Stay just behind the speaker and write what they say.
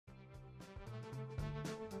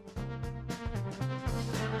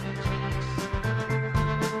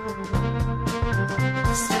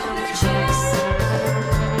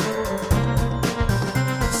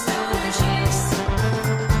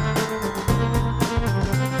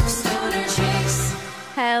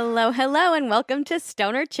Hello, hello, and welcome to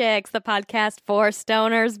Stoner Chicks, the podcast for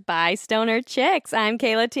stoners by stoner chicks. I'm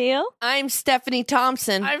Kayla Teal. I'm Stephanie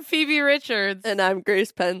Thompson. I'm Phoebe Richards. And I'm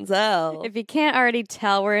Grace Penzel. If you can't already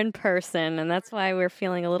tell, we're in person, and that's why we're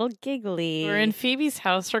feeling a little giggly. We're in Phoebe's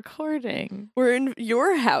house recording. We're in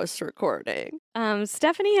your house recording.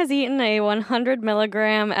 Stephanie has eaten a 100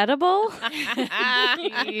 milligram edible.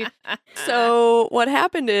 So what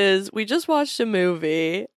happened is we just watched a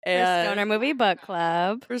movie. For Stoner Movie Book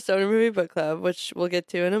Club. For Stoner Movie Book Club, which we'll get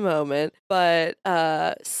to in a moment. But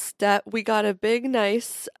we got a big,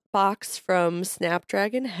 nice box from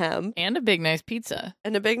Snapdragon Hemp. And a big, nice pizza.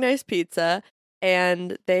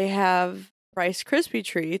 And they have Rice Krispie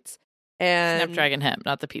treats. And Snapdragon Hemp,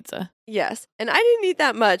 not the pizza. Yes. And I didn't eat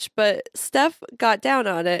that much, but Steph got down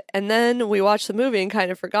on it. And then we watched the movie and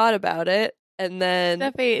kind of forgot about it. And then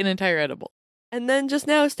Steph ate an entire edible. And then just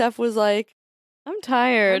now Steph was like, I'm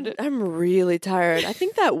tired. I'm really tired. I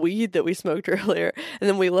think that weed that we smoked earlier. And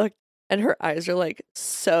then we looked and her eyes are like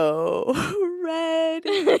so red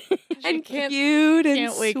and cute and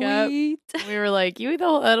can't wake sweet. Up. We were like, you eat the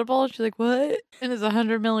whole edible? She's like, what? And it's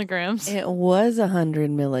 100 milligrams. It was 100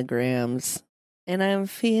 milligrams. And I'm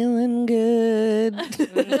feeling good.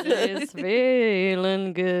 It's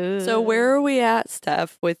feeling good. So where are we at,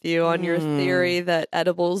 Steph, with you on your theory that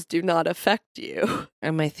edibles do not affect you?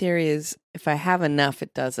 And my theory is if I have enough,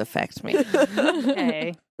 it does affect me.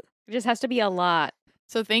 Okay. It just has to be a lot.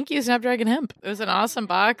 So thank you, Snapdragon Hemp. It was an awesome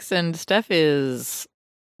box, and Steph is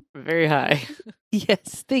very high.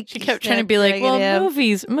 Yes, thank She you. kept trying to be like, well,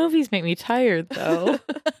 Snapdragon movies make me tired, though.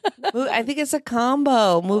 I think it's a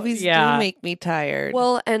combo. Movies do make me tired.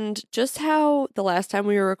 Well, and just how the last time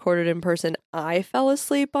we were recorded in person, I fell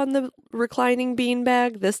asleep on the reclining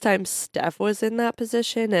beanbag. This time Steph was in that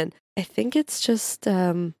position, and I think it's just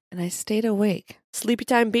and I stayed awake. sleepy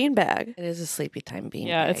time beanbag. It is a sleepy time bean.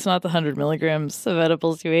 Yeah, it's not the 100 milligrams of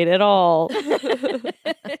edibles you ate at all.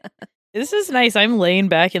 This is nice. I'm laying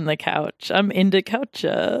back in the couch. I'm into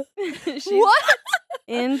coucha. What?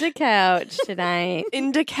 Into couch tonight.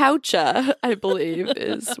 Indicoucha, I believe,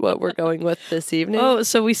 is what we're going with this evening. Oh,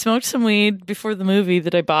 so we smoked some weed before the movie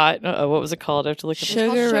that I bought. What was it called? I have to look at Sugar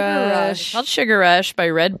Sugar Rush. Rush. It's called Sugar Rush by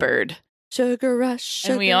Redbird. Sugar Rush.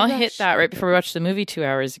 And we Sugar all Rush. hit that right before we watched the movie 2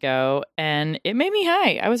 hours ago. And it made me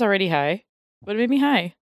high. I was already high, but it made me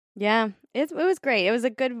high. Yeah, it was great. It was a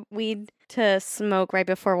good weed to smoke right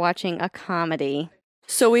before watching a comedy.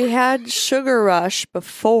 So we had Sugar Rush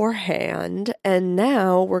beforehand, and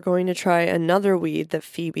now we're going to try another weed that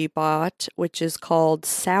Phoebe bought, which is called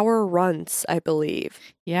Sour Runts, I believe.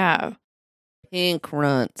 Yeah. Pink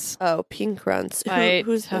runts. Oh, Pink Runts. By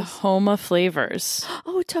Who's this? Tahoma Flavors.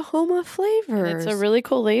 Oh, Tahoma And Flavors. it's a really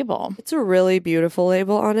cool label. It's a really beautiful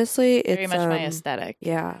label, honestly. Very It's much my aesthetic.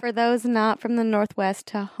 Yeah. For those not from the Northwest,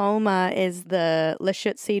 Tahoma is the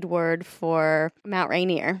Lashutseed word for Mount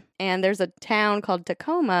Rainier. And there's a town called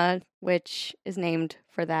Tacoma, which is named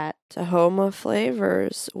for that. Tahoma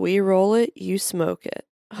Flavors. We roll it, you smoke it.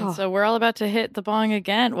 And so we're all about to hit the bong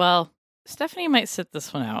again. Well, Stephanie might sit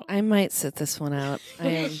this one out. I might sit this one out. I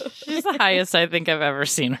am She's the highest I think I've ever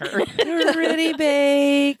seen her. pretty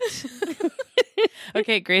baked.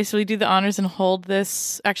 Okay, Grace, will you do the honors and hold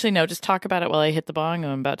this? Actually, no, just talk about it while I hit the bong.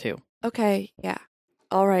 I'm about to. Okay, yeah.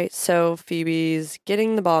 All right, so Phoebe's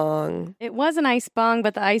getting the bong. It was an ice bong,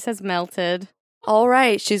 but the ice has melted. All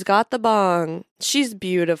right, she's got the bong. She's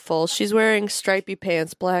beautiful. She's wearing stripy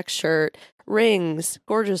pants, black shirt, rings,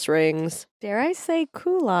 gorgeous rings, Dare I say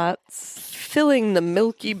culottes? filling the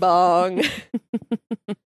milky bong.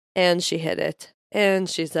 And she hit it. And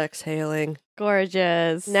she's exhaling.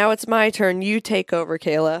 Gorgeous. Now it's my turn. You take over,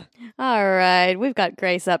 Kayla. All right, we've got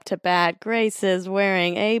Grace up to bat. Grace is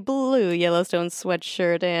wearing a blue Yellowstone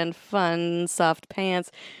sweatshirt and fun, soft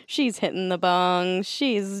pants. She's hitting the bong.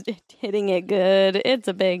 She's hitting it good. It's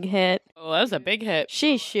a big hit. Oh, that was a big hit.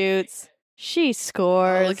 She shoots. She Oh,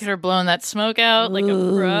 scores. look at her blowing that smoke out like a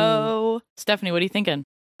pro. Stephanie, what are you thinking?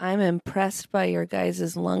 I'm impressed by your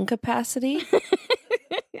guys' lung capacity.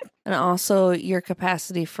 And also your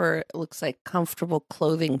capacity for, it looks like, comfortable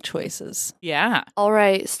clothing choices. Yeah. All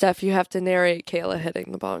right, Steph, you have to narrate Kayla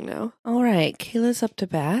hitting the bong now. All right, Kayla's up to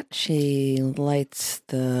bat. She lights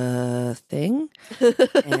the thing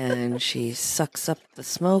and she sucks up the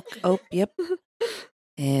smoke. Oh, yep.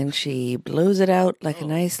 And she blows it out like a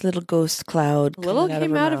nice little ghost cloud. A little coming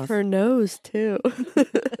came out of mouth. her nose, too.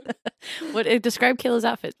 Describe Kayla's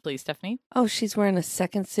outfit, please, Stephanie. Oh, she's wearing a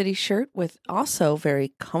Second City shirt with also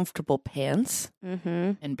very comfortable pants.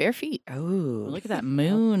 Mm-hmm. And bare feet. Oh, Look at that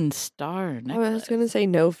moon star necklace. Oh, I was going to say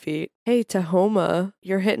no feet. Hey, Tahoma,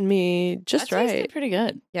 you're hitting me just That tasted right. pretty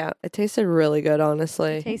good. Yeah, it tasted really good,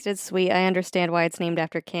 honestly. It tasted sweet. I understand why it's named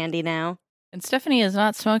after candy now. And Stephanie is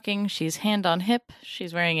not smoking. She's hand on hip.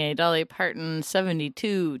 She's wearing a Dolly Parton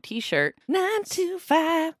 72 t-shirt,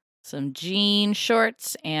 925. some jean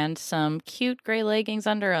shorts, and some cute gray leggings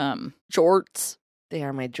under them. Jorts. They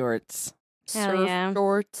are my jorts. Hell Surf yeah.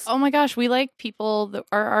 jorts. Oh my gosh, we like people that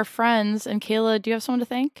are our friends. And Kayla, do you have someone to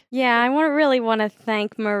thank? Yeah, I really want to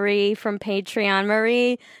thank Marie from Patreon.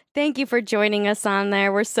 Marie, thank you for joining us on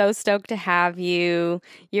there. We're so stoked to have you.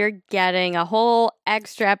 You're getting a whole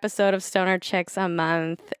extra episode of Stoner Chicks a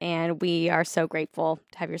month, and we are so grateful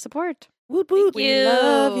to have your support. Woot woot. We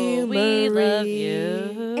love you, We love Marie.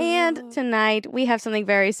 you. And tonight we have something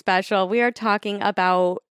very special. We are talking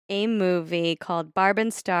about a movie called Barb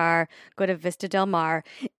and Star Go to Vista Del Mar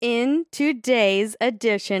in today's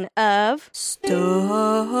edition of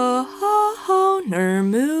Stoner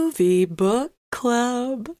Movie Book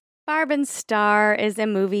Club. Barb and Star is a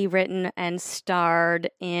movie written and starred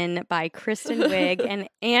in by Kristen Wiig and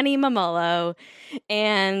Annie Mamolo.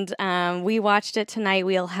 And we watched it tonight.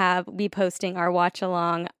 We'll be posting our watch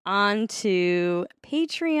along onto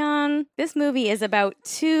Patreon. This movie is about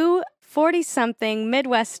two 40-something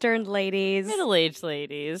Midwestern ladies Middle-aged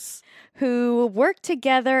ladies. who work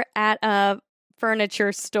together at a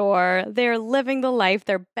furniture store. They're living the life.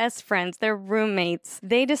 They're best friends. They're roommates.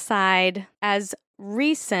 They decide, as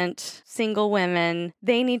recent single women,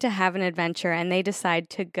 they need to have an adventure, and they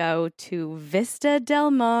decide to go to Vista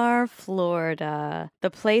Del Mar, Florida,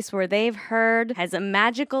 the place where they've heard has a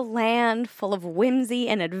magical land full of whimsy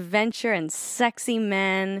and adventure and sexy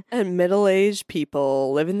men. And middle-aged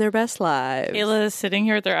people living their best lives. Kayla is sitting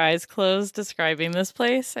here with her eyes closed describing this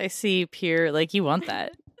place. I see pure, like, you want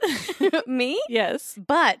that. Me? Yes.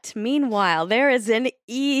 But meanwhile, there is an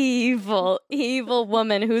evil, evil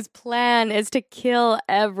woman whose plan is to kill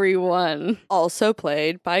everyone. Also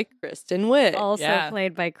played by Kristen Wiig. Also Yeah.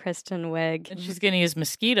 played by Kristen Wiig. And she's going to use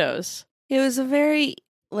mosquitoes. It was a very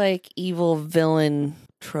evil villain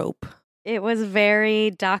trope. It was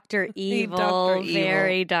very Dr. Evil. Dr. Evil.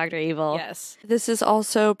 Very Dr. Evil. Yes. This is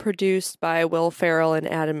also produced by Will Ferrell and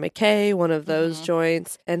Adam McKay, one of those Mhm.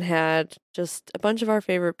 joints, and had just a bunch of our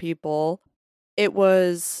favorite people. It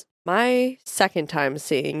was my second time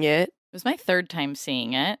seeing it. It was my third time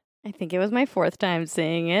seeing it. I think it was my fourth time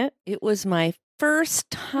seeing it. It was my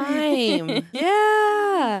first time.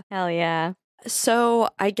 Yeah. Hell yeah. So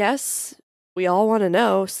I guess we all want to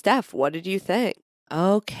know, Steph, what did you think?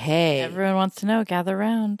 Okay. Everyone wants to know. Gather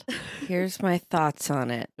around. Here's my thoughts on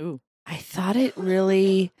it. Ooh. I thought it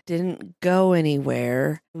really didn't go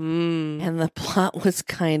anywhere, and the plot was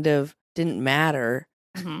didn't matter.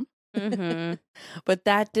 Mhm. Mm-hmm. But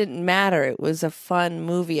that didn't matter. It was a fun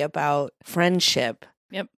movie about friendship.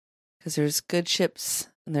 Yep. Because there's good ships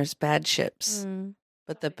and there's bad ships. Mm.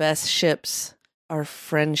 But the best ships are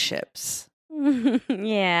friendships.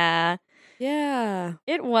 Yeah. Yeah.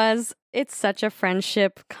 It's such a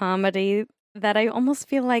friendship comedy that I almost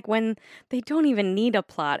feel like when they don't even need a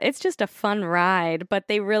plot. It's just a fun ride, but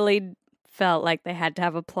they really felt like they had to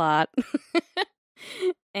have a plot.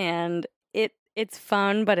 And it's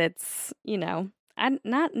fun, but it's,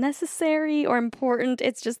 not necessary or important.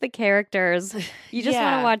 It's just the characters. You just want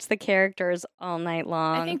Yeah. to watch the characters all night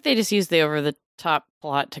long. I think they just used the over-the-top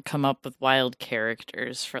plot to come up with wild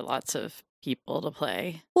characters for lots of people to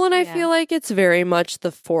play. Well, and I Yeah. feel like it's very much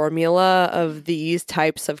the formula of these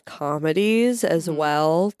types of comedies as Mhm.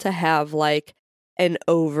 well, to have like an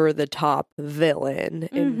over the top villain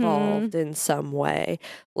involved in some way.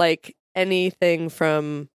 Like anything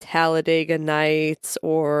from Talladega Nights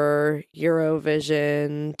or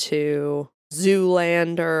Eurovision to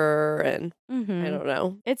Zoolander, and Mhm. I don't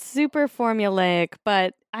know. It's super formulaic,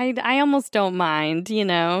 but I almost don't mind,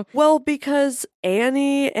 Well, because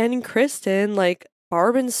Annie and Kristen, like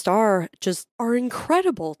Barb and Star, just are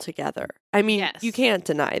incredible together. I mean, Yes. you can't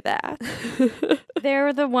deny that.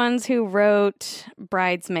 They're the ones who wrote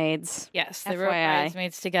Bridesmaids. Yes, they wrote FYI.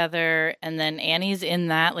 Bridesmaids together, and then Annie's in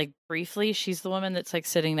that, like, briefly. She's the woman that's, like,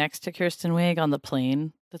 sitting next to Kirsten Wiig on the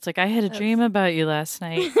plane. That's like, I had a dream about you last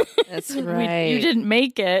night. That's You right. didn't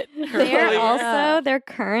make it. They're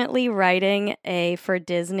currently writing for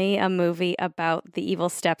Disney a movie about the evil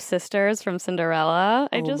stepsisters from Cinderella.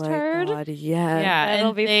 I Oh just my heard. God, Yeah, That'll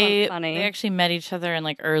and be funny. they actually met each other in,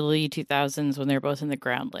 like, early 2000s when they were both in the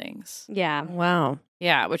Groundlings. Yeah. Wow.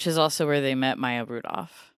 Yeah, which is also where they met Maya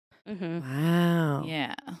Rudolph. Mm-hmm. Wow.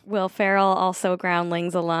 Yeah. Will Ferrell, also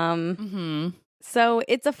Groundlings alum. Mm-hmm. So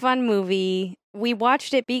it's a fun movie. We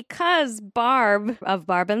watched it because Barb of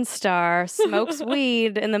Barb and Star smokes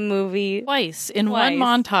weed in the movie. Twice in one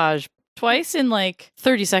Twice. montage. Twice in like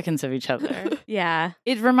 30 seconds of each other. Yeah.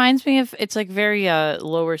 It reminds me of, it's like very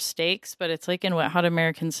lower stakes, but it's like in Wet Hot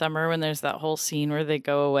American Summer when there's that whole scene where they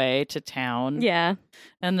go away to town. Yeah.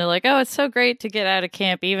 And they're like, oh, it's so great to get out of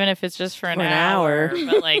camp, even if it's just for an hour.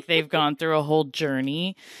 But like they've gone through a whole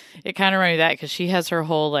journey. It kind of reminded me of that because she has her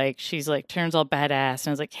whole like, she's like turns all badass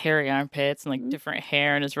and has like hairy armpits and like different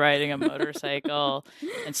hair and is riding a motorcycle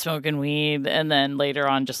and smoking weed. And then later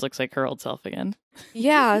on just looks like her old self again.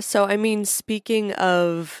 Yeah, so I mean, speaking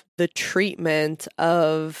of the treatment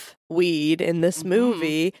of weed in this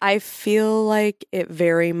movie, I feel like it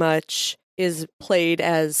very much is played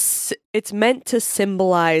as it's meant to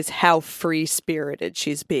symbolize how free spirited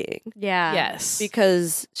she's being. Yeah. Yes.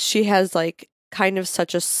 Because she has like kind of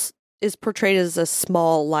such is portrayed as a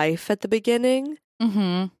small life at the beginning.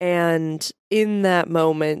 Mm-hmm. And in that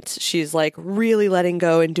moment, she's like really letting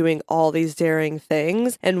go and doing all these daring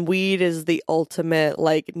things. And weed is the ultimate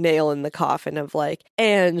like nail in the coffin of like,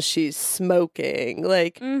 and she's smoking.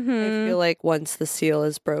 Like, Mm-hmm. I feel like once the seal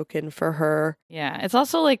is broken for her. Yeah. It's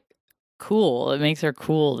also like cool. It makes her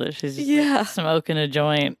cool that she's just Yeah. like, smoking a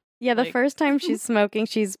joint. Yeah, the Like- first time she's smoking,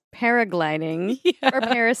 she's paragliding or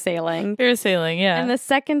parasailing. Parasailing, yeah. And the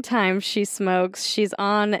second time she smokes, she's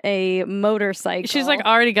on a motorcycle. She's like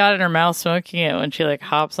already got it in her mouth smoking it when she like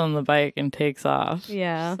hops on the bike and takes off.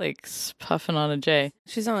 Yeah. She's, like puffing on a J.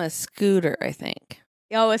 She's on a scooter, I think.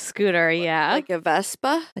 Oh, a scooter, yeah. Like a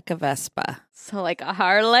Vespa? Like a Vespa. So like a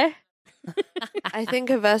Harley. I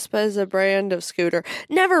think a Vespa is a brand of scooter.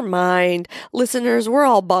 Never mind. Listeners, we're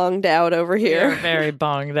all bonged out over We're here. very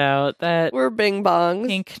bonged out. That We're bing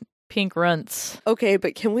bongs. pink runts. Okay,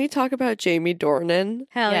 but can we talk about Jamie Dornan?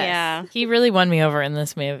 Hell Yes. yeah. He really won me over in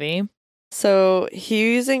this movie. So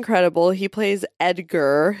he's incredible. He plays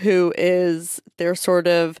Edgar, who is their sort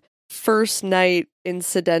of first night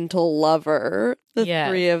incidental lover. The Yeah.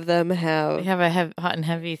 three of them They have. have a hot and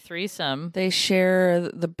heavy threesome. They share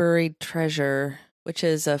the buried treasure, which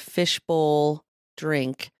is a fishbowl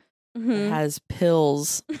drink Mhm. that has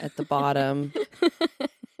pills at the bottom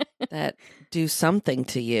that do something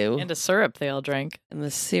to you. And a syrup they all drank. And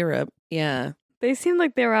the syrup, yeah. They seem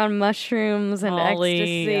like they're on mushrooms and Molly,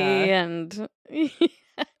 ecstasy yeah.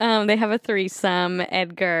 and they have a threesome.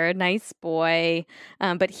 Edgar, nice boy,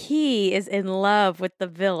 but he is in love with the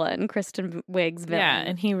villain, Kristen Wiig's villain. Yeah,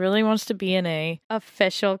 and he really wants to be in a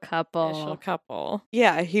official couple. official couple.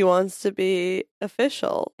 Yeah, he wants to be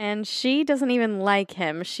official. And she doesn't even like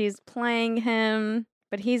him. She's playing him,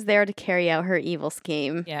 but he's there to carry out her evil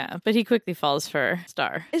scheme. Yeah, but he quickly falls for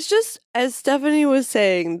Star. It's just, as Stephanie was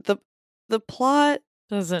saying, the plot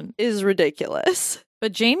Doesn't. is ridiculous.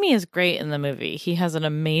 But Jamie is great in the movie. He has an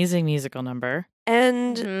amazing musical number.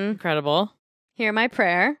 And Mhm. Incredible. Hear My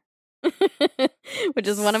Prayer, which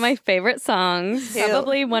is one of my favorite songs. Ew.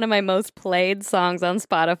 Probably one of my most played songs on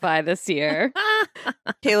Spotify this year.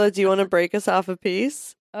 Kayla, do you want to break us off a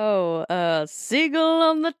piece? Oh, seagull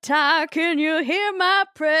on the tower, can you hear my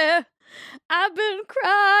prayer? I've been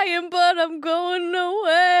crying, but I'm going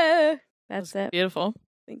nowhere. That's it. Beautiful.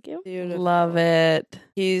 Thank you. Beautiful. Love it.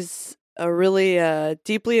 He's a really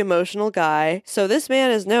deeply emotional guy. So this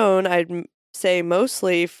man is known, I'd say,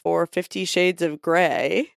 mostly for 50 Shades of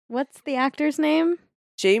Grey. What's the actor's name?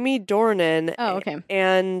 Jamie Dornan. Oh, okay.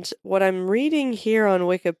 And what I'm reading here on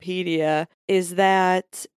Wikipedia is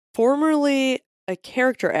that formerly a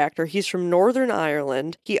character actor, he's from Northern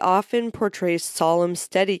Ireland. He often portrays solemn,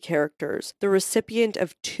 steady characters. The recipient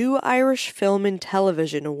of 2 Irish Film and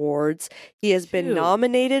Television Awards. He has been 2.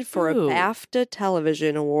 nominated for a Ooh. BAFTA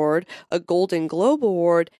Television Award, a Golden Globe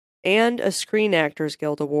Award, and a Screen Actors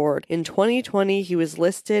Guild Award. In 2020, he was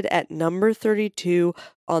listed at number 32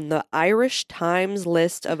 on the Irish Times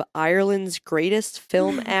list of Ireland's greatest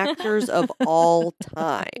film actors of all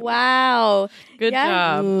time. Wow. Good Yeah.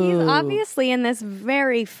 job. He's Ooh. obviously in this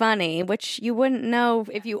very funny, which you wouldn't know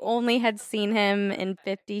if you only had seen him in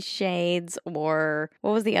 50 Shades or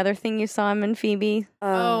what was the other thing you saw him in, Phoebe?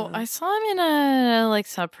 Oh, I saw him in a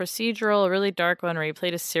some procedural, a really dark one where he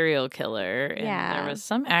played a serial killer. And Yeah. there was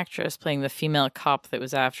some actress playing the female cop that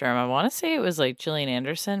was after him. I want to say it was like Gillian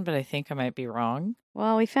Anderson, but I think I might be wrong.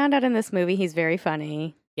 Well, we found out in this movie he's very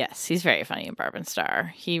funny. Yes, he's very funny in Barb and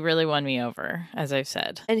Star. He really won me over, as I've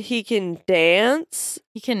said. and he can dance.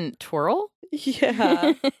 He can twirl?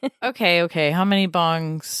 Yeah. Okay. How many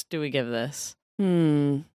bongs do we give this?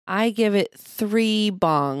 I give it 3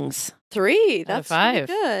 bongs. 3. Out of That's 5.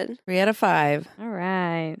 pretty good. 3 out of 5. All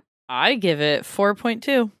right. I give it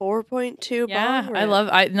 4.2. 4.2 Yeah, bong I rip.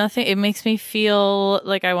 love nothing. It makes me feel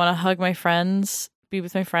like I want to hug my friends, be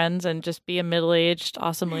with my friends, and just be a middle-aged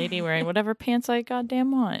awesome lady wearing whatever pants I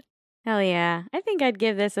goddamn want. Hell yeah. I think I'd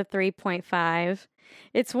give this a 3.5.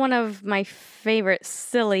 It's one of my favorite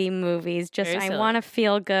silly movies. Just Very I silly. want to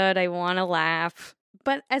feel good. I want to laugh.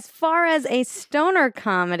 But as far as a stoner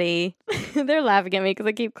comedy, they're laughing at me because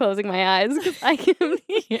I keep closing my eyes. 'Cause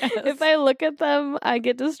if I look at them, I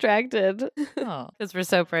get distracted. Oh, because we're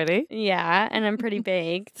so pretty. Yeah, and I'm pretty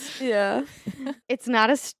baked. Yeah. It's not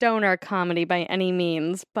a stoner comedy by any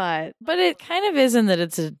means, but But it kind of is in that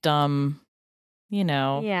it's a dumb,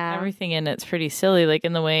 Yeah. everything in it's pretty silly, like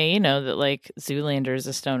in the way, that like Zoolander is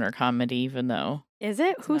a stoner comedy, even though. is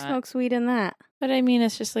it? Who not. smokes weed in that? But I mean,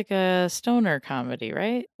 it's just like a stoner comedy,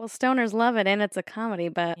 right? Well, stoners love it and it's a comedy,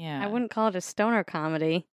 but I Yeah. wouldn't call it a stoner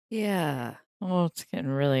comedy. Yeah. Oh, it's getting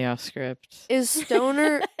really off script. Is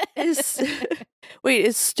stoner is wait,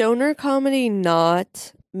 is stoner comedy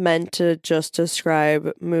not meant to just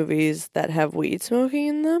describe movies that have weed smoking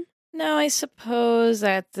in them? No, I suppose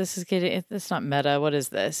that this is getting, it's not meta. What is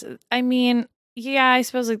this? I mean, yeah, I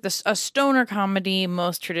suppose like this, a stoner comedy,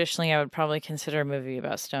 most traditionally, I would probably consider a movie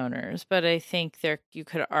about stoners. But I think you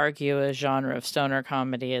could argue a genre of stoner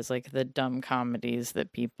comedy is like the dumb comedies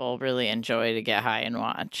that people really enjoy to get high and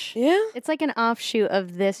watch. Yeah. It's like an offshoot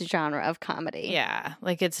of this genre of comedy. Yeah,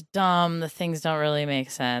 like it's dumb. The things don't really make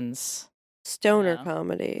sense. Stoner Yeah.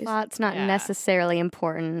 comedies. Plot's not Yeah. necessarily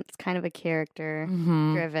important. It's kind of a character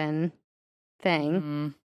Mm-hmm. driven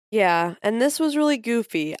thing. Yeah, and this was really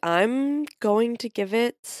goofy. I'm going to give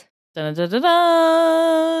it Dun, dun, dun,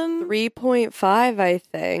 dun. 3.5, I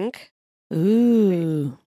think.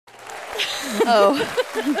 Ooh. Oh,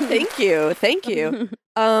 thank you. Thank you.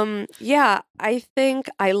 Yeah, I think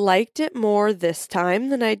I liked it more this time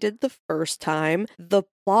than I did the first time. The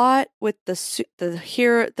plot with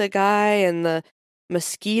the guy and the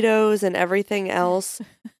mosquitoes and everything else,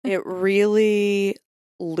 it really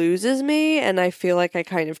loses me, and I feel like I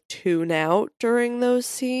kind of tune out during those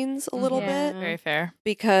scenes a little Yeah. bit Very fair.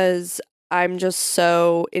 because I'm just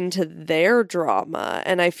so into their drama,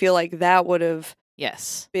 and I feel like that would have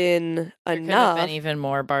Yes. been There could have enough. been even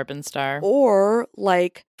more Barb and Star. Or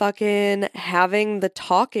like fucking having the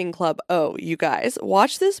talking club. Oh, you guys,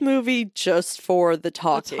 watch this movie just for the The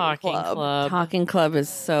talking, club. Talking Club is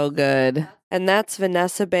so good. And that's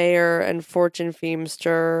Vanessa Bayer and Fortune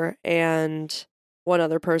Feimster and one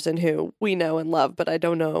other person who we know and love, but I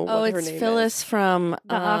don't know Oh, what her it's name Phyllis is. from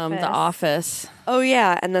The The Office. Oh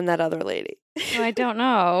yeah, and then that other lady. Oh, I don't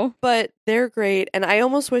know. But they're great, and I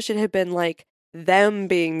almost wish it had been like them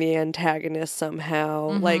being the antagonist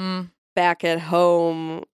somehow, like Mhm. back at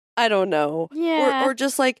home. I don't know. Yeah. Or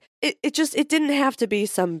just like it didn't have to be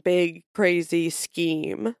some big crazy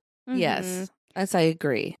scheme. Mhm. Yes. As I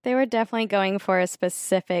agree. They were definitely going for a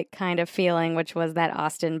specific kind of feeling, which was that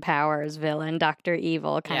Austin Powers villain, Dr.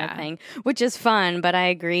 Evil kind of Yeah. thing, which is fun. But I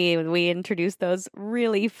agree. We introduced those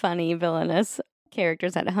really funny villainous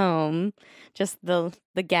characters at home. Just the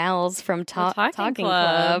gals from Talking Talking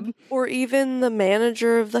Club. Club. Or even the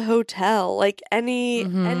manager of the hotel. Like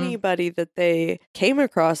Mhm. anybody that they came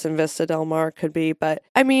across in Vista Del Mar could be. But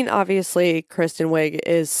I mean, obviously Kristen Wiig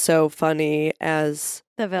is so funny as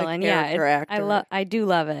The a villain, yeah. character actor. I do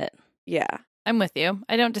love it. Yeah. I'm with you.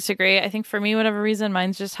 I don't disagree. I think for me, whatever reason,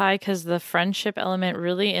 mine's just high because the friendship element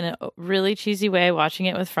really, in a really cheesy way, watching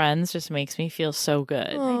it with friends just makes me feel so good.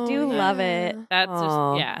 I do love it. That's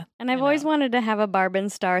Aw. just, yeah. And I've I always know. wanted to have a Barb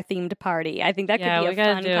and Star themed party. I think that Yeah, could we be a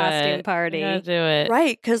gotta fun do costume it. party. We gotta do it.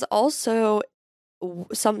 Right, because also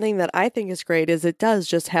something that I think is great is it does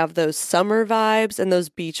just have those summer vibes and those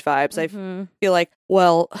beach vibes. I Mhm. feel like,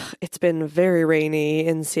 well, it's been very rainy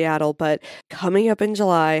in Seattle, but coming up in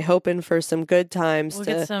July, hoping for some good times We'll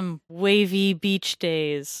to. get some wavy beach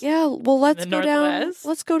days. Yeah, well, let's the go down. Northwest?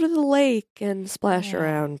 Let's go to the lake and splash Yeah,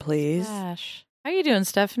 around, please. Splash. How you doing,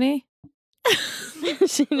 Stephanie? she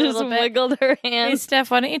just little bit. wiggled her Hey, hands.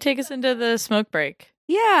 Steph, why don't you take us into the smoke break?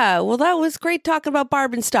 Yeah, well, that was great talking about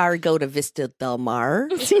Barb and Star. Go to Vista Del Mar.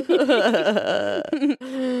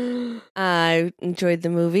 I enjoyed the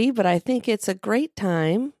movie, but I think it's a great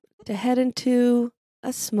time to head into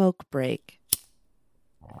a smoke break.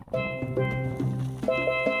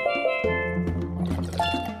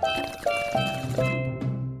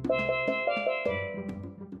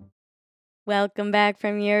 Welcome back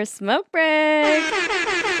from your smoke break.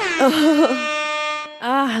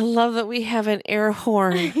 I love that we have an air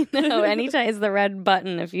horn. No, anytime is the red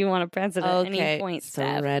button if you want to press it at Okay, any point, so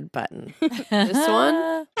Steph. red button. This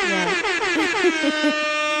one? Yeah.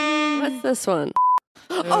 What's this one?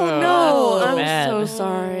 Oh Oh, no, that's so I'm bad. so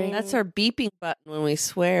sorry. That's our beeping button when we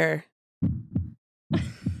swear.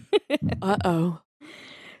 Uh-oh.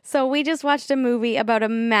 So we just watched a movie about a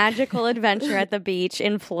magical adventure at the beach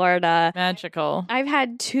in Florida. Magical. I've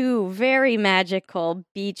had 2 very magical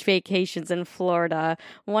beach vacations in Florida,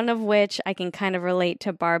 one of which I can kind of relate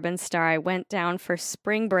to Barb and Star. I went down for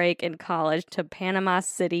spring break in college to Panama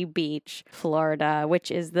City Beach, Florida,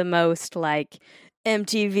 which is the most like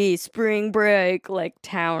MTV spring break like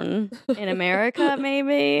town in America,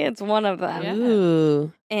 maybe. It's one of them. Yeah.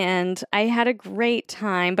 Ooh. And I had a great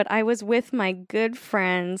time, but I was with my good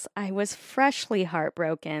friends. I was freshly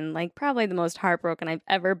heartbroken, like probably the most heartbroken I've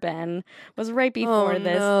ever been. Was right before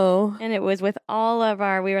this. No. And it was with we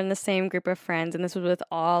were in the same group of friends, and this was with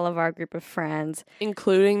all of our group of friends.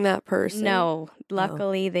 Including that person. No,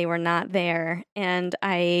 luckily they were not there. And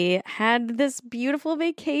I had this beautiful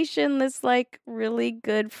vacation, this like really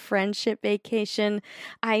good friendship vacation.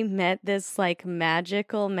 I met this like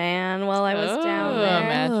magical man while I was down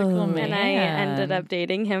there. Magical man. And I ended up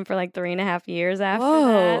dating him for like 3.5 years after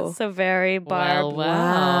Whoa. that. So very Barb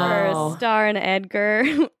Wow. or Star and Edgar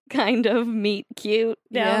kind of meet cute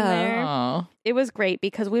down Yeah. there. Oh. It was great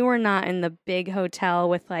because we were not in the big hotel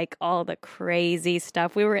with like all the crazy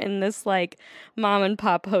stuff. We were in this like mom and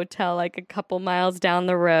pop hotel like a couple miles down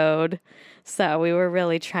the road. So we were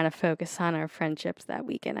really trying to focus on our friendships that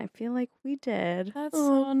weekend. I feel like we did. That's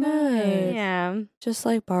Oh, so nice. good. Yeah. Just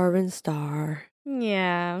like Barb and Star.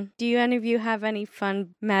 Yeah. Do any of you have any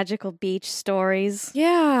fun magical beach stories?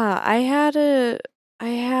 Yeah, I had a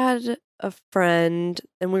friend,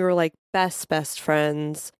 and we were like best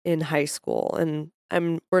friends in high school, and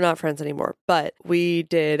we're not friends anymore, but we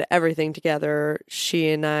did everything together. She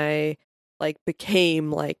and I like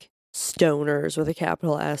became like stoners with a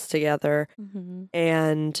capital S together. Mm-hmm.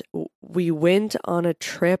 And we went on a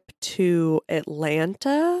trip to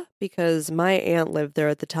Atlanta because my aunt lived there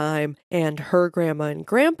at the time, and her grandma and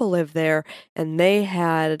grandpa lived there, and they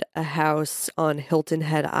had a house on Hilton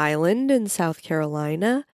Head Island in South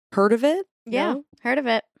Carolina. Heard of it? Yeah. No? Heard of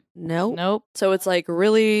it. Nope. Nope. So it's like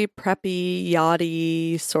really preppy,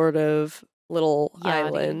 yachty sort of little Yachty.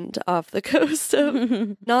 island off the coast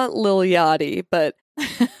of, not Lil Yachty, but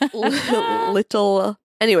little.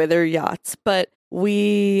 Anyway, they're yachts, but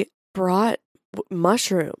we brought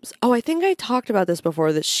mushrooms. Oh, I think I talked about this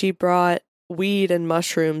before, that she brought weed and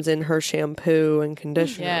mushrooms in her shampoo and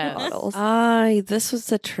conditioner Yes. bottles. This was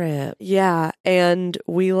the trip. Yeah, and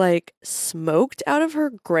we like smoked out of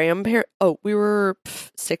her grandparent. Oh, we were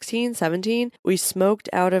 16, 17. We smoked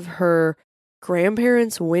out of her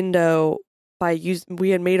grandparents' window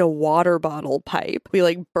we had made a water bottle pipe. We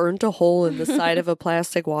like burnt a hole in the side of a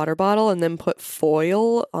plastic water bottle and then put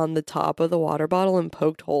foil on the top of the water bottle and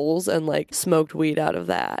poked holes and like smoked weed out of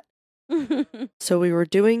that. So we were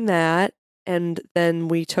doing that. And then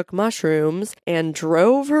we took mushrooms and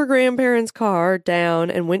drove her grandparents' car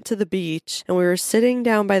down and went to the beach. And we were sitting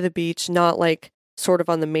down by the beach, not like sort of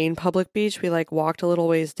on the main public beach. We like walked a little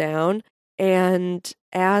ways down. And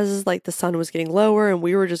as like the sun was getting lower and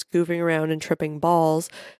we were just goofing around and tripping balls,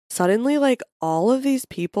 suddenly like all of these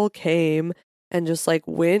people came and just like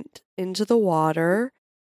went into the water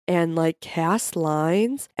and like cast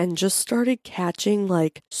lines and just started catching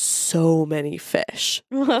like so many fish.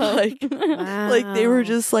 Like they were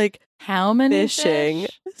just like How many fishing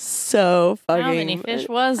fish? so fucking. How many fish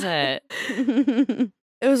was it?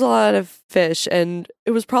 It was a lot of fish, and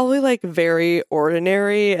it was probably like very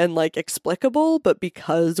ordinary and like explicable, but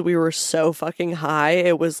because we were so fucking high,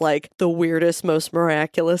 it was like the weirdest, most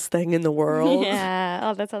miraculous thing in the world. Yeah.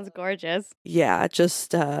 Oh, that sounds gorgeous. Yeah, it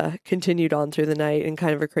just continued on through the night in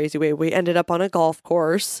kind of a crazy way. We ended up on a golf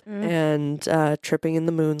course and tripping in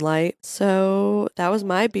the moonlight. So that was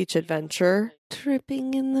my beach adventure.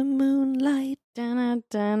 Tripping in the moonlight. Dun,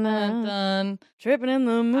 dun, Dun, dun. Tripping in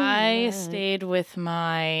the moon. I stayed with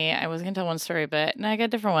I was going to tell one story, but no, I got a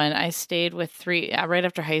different one. I stayed with right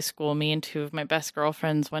after high school. Me and 2 of my best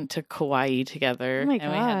girlfriends went to Kauai together. Oh my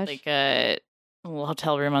And we had gosh. like a little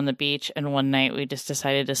hotel room on the beach. And one night we just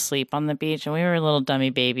decided to sleep on the beach. And we were little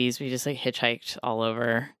dummy babies. We just like hitchhiked all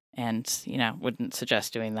over. And, wouldn't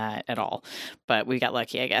suggest doing that at all. But we got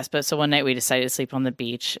lucky, I guess. But so one night we decided to sleep on the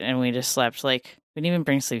beach and we just slept like, we didn't even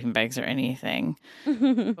bring sleeping bags or anything.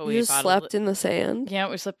 But We just slept in the sand. Yeah,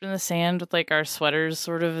 we slept in the sand with like our sweaters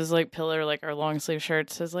sort of as like pillow, like our long sleeve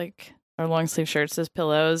shirts as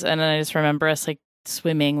pillows. And then I just remember us like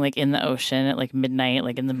swimming like in the ocean at like midnight,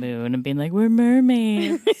 like in the moon, and being like, we're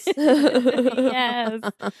mermaids. Yes.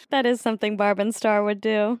 That is something Barb and Star would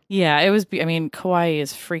do. Yeah, it was, Kauai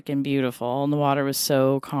is freaking beautiful and the water was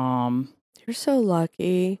so calm. You're so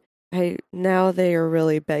lucky. now they are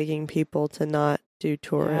really begging people to not do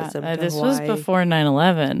tourism. Yeah, to this Hawaii. was before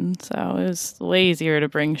 9/11, so it was way easier to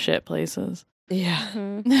bring shit places. Yeah,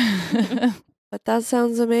 Mhm. but that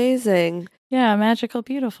sounds amazing. Yeah, magical,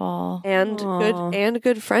 beautiful. And Aw.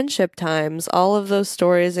 good friendship times. All of those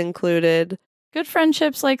stories included. Good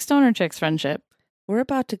friendships like Stoner Chicks friendship. We're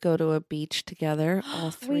about to go to a beach together,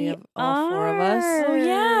 all We four of us. Oh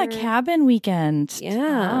yeah, cabin weekend. Yeah.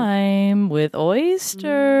 Time with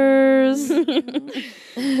oysters.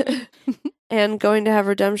 And going to have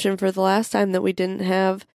redemption for the last time that we didn't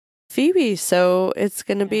have Phoebe. So it's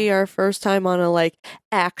going to be our first time on a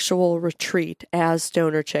actual retreat as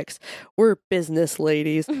Stoner Chicks. We're business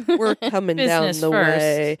ladies. We're coming down Business the first.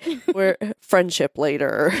 way. We're friendship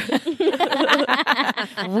later.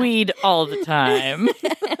 Weed all the time.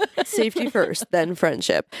 Safety first, then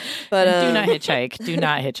friendship. But Do not hitchhike. Do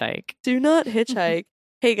not hitchhike. do not hitchhike.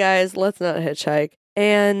 Hey guys, let's not hitchhike.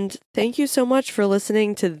 And thank you so much for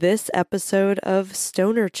listening to this episode of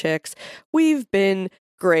Stoner Chicks. We've been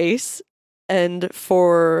Grace, and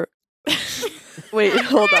for wait,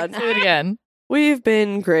 hold on. Do it again. We've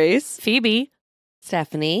been Grace. Phoebe.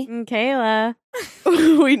 Stephanie. And Kayla.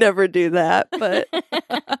 We never do that, but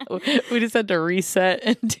We just had to reset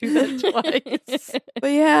and do that twice.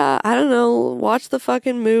 but yeah, I don't know. Watch the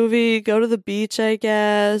fucking movie. Go to the beach, I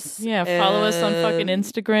guess. Yeah, follow us on fucking and-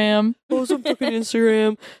 Instagram. Follow us on fucking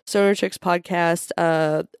Instagram, Stoner Chicks Podcast,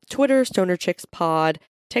 Twitter, Stoner Chicks Pod,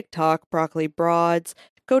 TikTok, Broccoli Broads.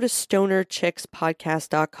 Go to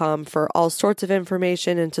stonerchickspodcast.com for all sorts of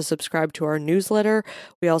information and to subscribe to our newsletter.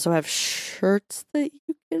 We also have shirts that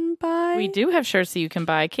you can buy. We do have shirts that you can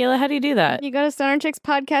buy. Kayla, how do you do that? You go to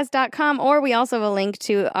stonerchickspodcast.com, or we also have a link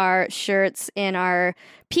to our shirts in our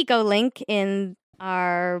Pico link in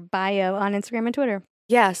our bio on Instagram and Twitter.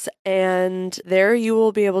 Yes, and there you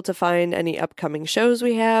will be able to find any upcoming shows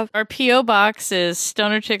we have. Our P.O. Box is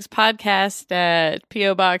Stoner Chicks Podcast at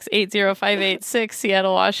P.O. Box 80586,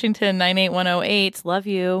 Seattle, Washington 98108. Love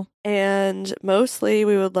you. And mostly,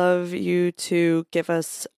 we would love you to give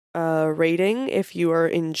us a rating if you are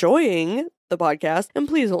enjoying the podcast. And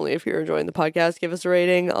please, only if you're enjoying the podcast, give us a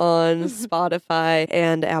rating on Spotify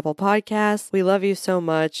and Apple Podcasts. We love you so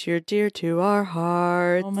much. You're dear to our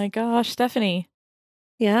hearts. Oh my gosh, Stephanie.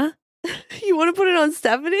 Yeah? You want to put it on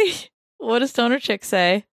Stephanie? What does Stoner Chick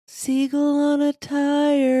say? Seagull on a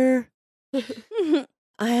tire.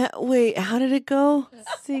 Wait, how did it go?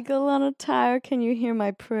 Seagull on a tire, can you hear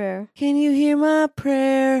my prayer? Can you hear my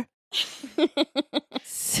prayer?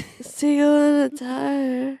 Seagull on a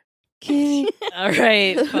tire. Can you... All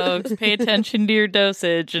right, folks, pay attention to your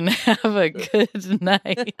dosage and have a good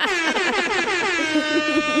night.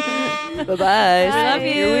 Bye-bye. Bye. Love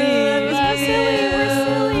you. Love you.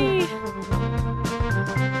 We're silly.